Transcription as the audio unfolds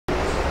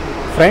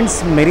Friends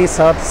मेरे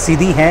साथ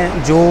सीधी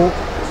हैं जो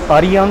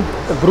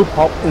आरियंत group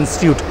of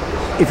institute,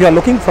 if you are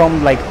looking from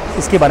like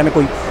इसके बारे में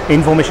कोई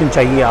इन्फॉर्मेशन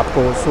चाहिए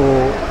आपको, सो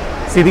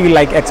सीधी will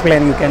like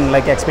explain, you can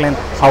like explain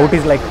how it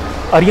is like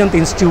Arihant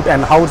Institute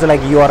and how it's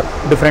like you are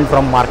different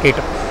from market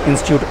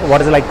institute,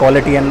 what is like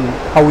quality and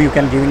how you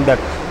can giving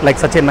that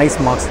like such a nice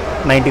marks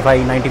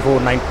 95, 94,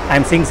 9. I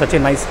am seeing such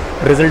a nice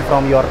result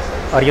from your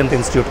Arihant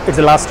Institute.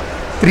 It's the last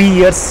 3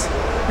 years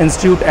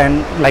institute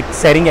and like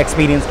sharing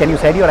experience. Can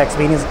you share your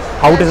experience?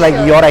 How it is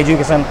like your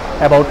education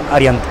about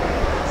Arihant?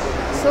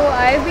 So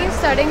I've been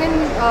studying in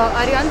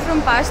Arihant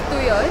from past 2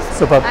 years.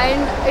 Superb.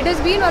 And it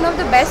has been one of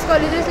the best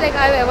colleges like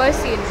I've ever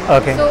seen.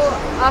 Okay. So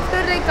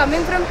after like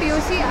coming from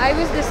PUC, I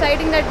was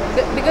deciding that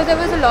because there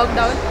was a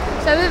lockdown,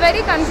 so I was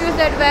very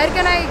confused that where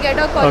can I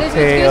get a college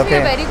which gives me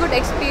a very good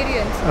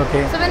experience.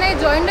 Okay. So when I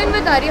joined in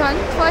with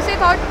Arihant, first I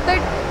thought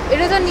that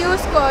it is a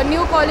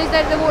new college,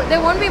 that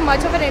there won't be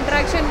much of an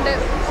interaction,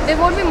 there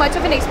won't be much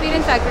of an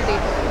experienced faculty.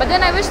 But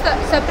then I was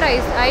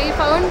surprised. I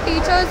found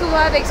teachers who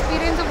have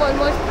experience of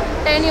almost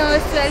 10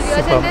 years, 12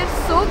 years. Superb. And they're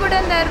so good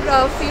in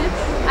their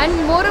field.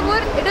 And moreover,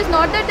 it is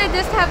not that they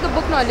just have the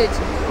book knowledge.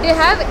 They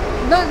have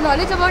the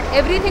knowledge about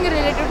everything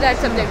related to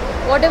that subject.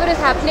 Whatever is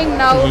happening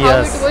now, how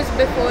it was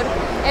before.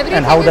 Everything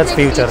and how is that's like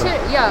future.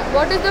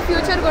 What is the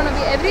future going to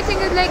be?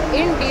 Everything is like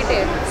in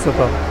detail.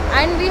 Super.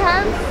 And we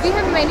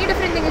have many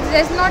different things. It's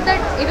just not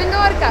that, even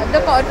though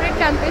the corporate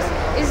campus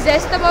is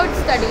just about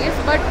studies,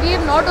 but we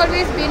have not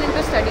always been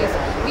into studies.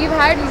 We've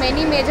had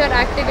many major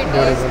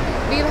activities.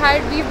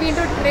 We've been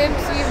to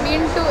trips. We've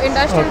been to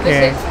industrial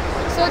visits.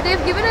 So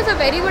they've given us a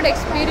very good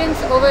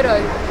experience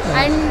overall.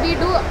 And we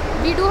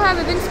do have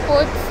even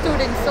sports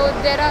students. So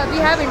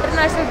we have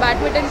international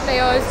badminton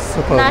players,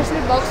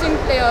 national boxing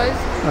players,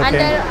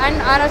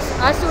 and our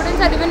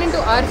students are even into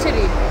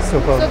archery.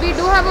 So we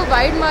do have a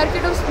wide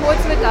market of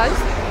sports with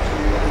us.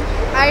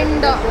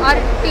 And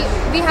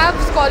we have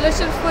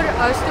scholarships for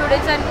our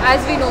students, and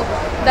as we know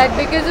that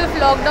because of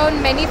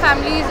lockdown many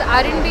families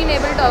aren't been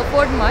able to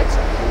afford much,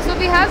 so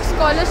we have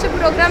scholarship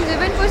programs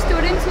even for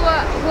students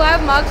who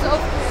have marks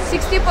of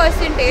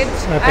 60%,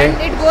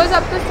 and it goes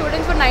up to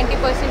students for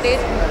 90%.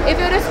 If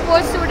you're a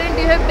sports student,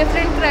 you have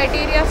different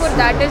criteria for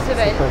that as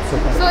well.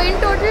 So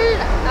in total,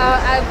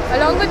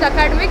 along with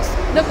academics,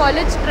 the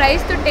college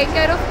tries to take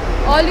care of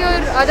all your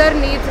other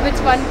needs which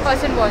one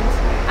person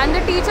wants. And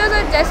the teachers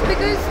are just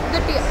because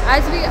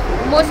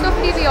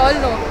we all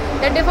know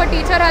that if a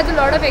teacher has a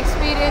lot of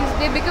experience,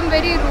 they become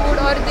very rude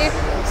or they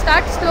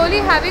start slowly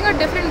having a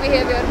different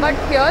behavior. But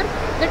here,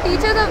 the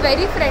teachers are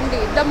very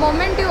friendly. The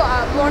moment you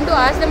want to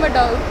ask them a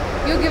doubt,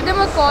 you give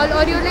them a call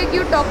or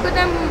you talk to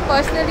them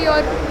personally or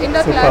in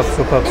the class.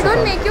 They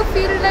don't make you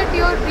feel that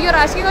you're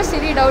asking a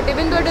silly doubt,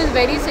 even though it is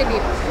very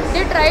silly.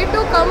 They try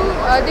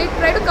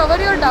to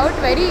cover your doubt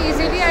very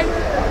easily, and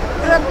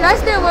plus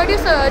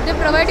they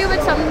provide you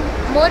with some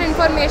more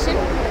information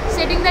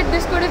stating that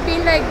this could have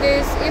been like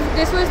this, if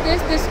this was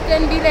this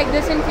can be like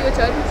this in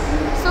future.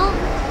 So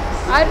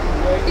our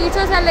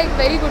teachers are like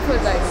very good for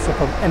that.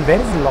 Super. And where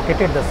is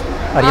located this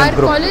Arihant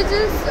group? Our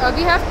colleges,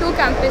 we have 2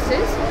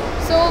 campuses.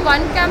 So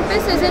one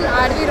campus is in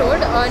RV Road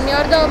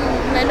near the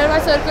Minerva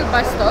Circle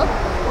bus stop,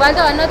 while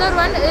the another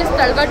one is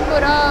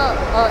Talgatpura.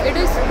 It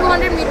is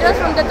 200 meters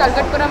from the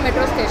Talgatpura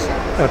metro station.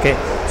 Okay.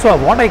 So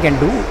what I can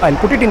do,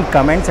 I'll put it in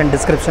comments and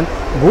description.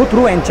 Go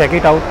through and check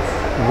it out.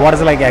 What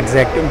is like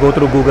exact? Go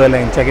through Google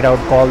and check it out.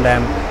 Call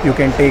them. You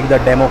can take the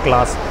demo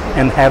class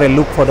and have a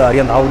look for the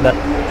Arihant, how the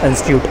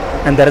institute.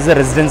 And there is a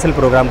residential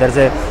program. There is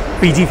a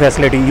PG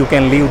facility. You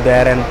can live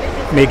there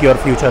and make your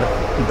future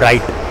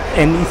bright.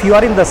 And if you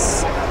are in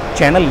this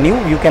channel new,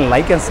 you can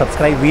like and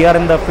subscribe. We are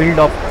in the field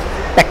of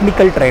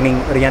technical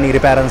training,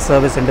 repair and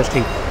service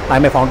industry. I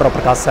am a founder of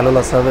Prakash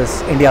Cellular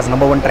Service, India's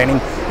 #1 training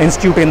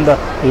institute in the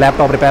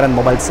laptop repair and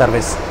mobile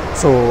service.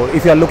 So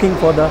if you are looking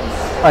for the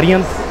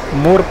Arihant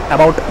more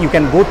about, you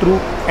can go through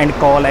and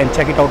call and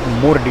check it out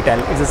more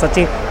detail. It's such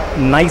a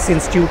nice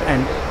institute,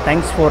 and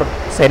thanks for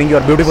sharing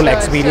your beautiful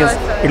experience.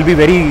 It will be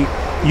very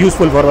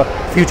useful for the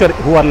future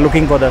who are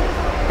looking for the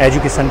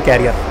education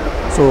career.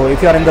 So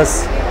if you are in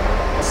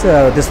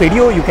this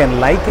video, you can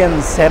like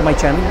and share my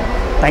channel.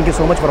 Thank you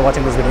so much for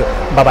watching this video.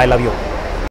 Bye bye, love you.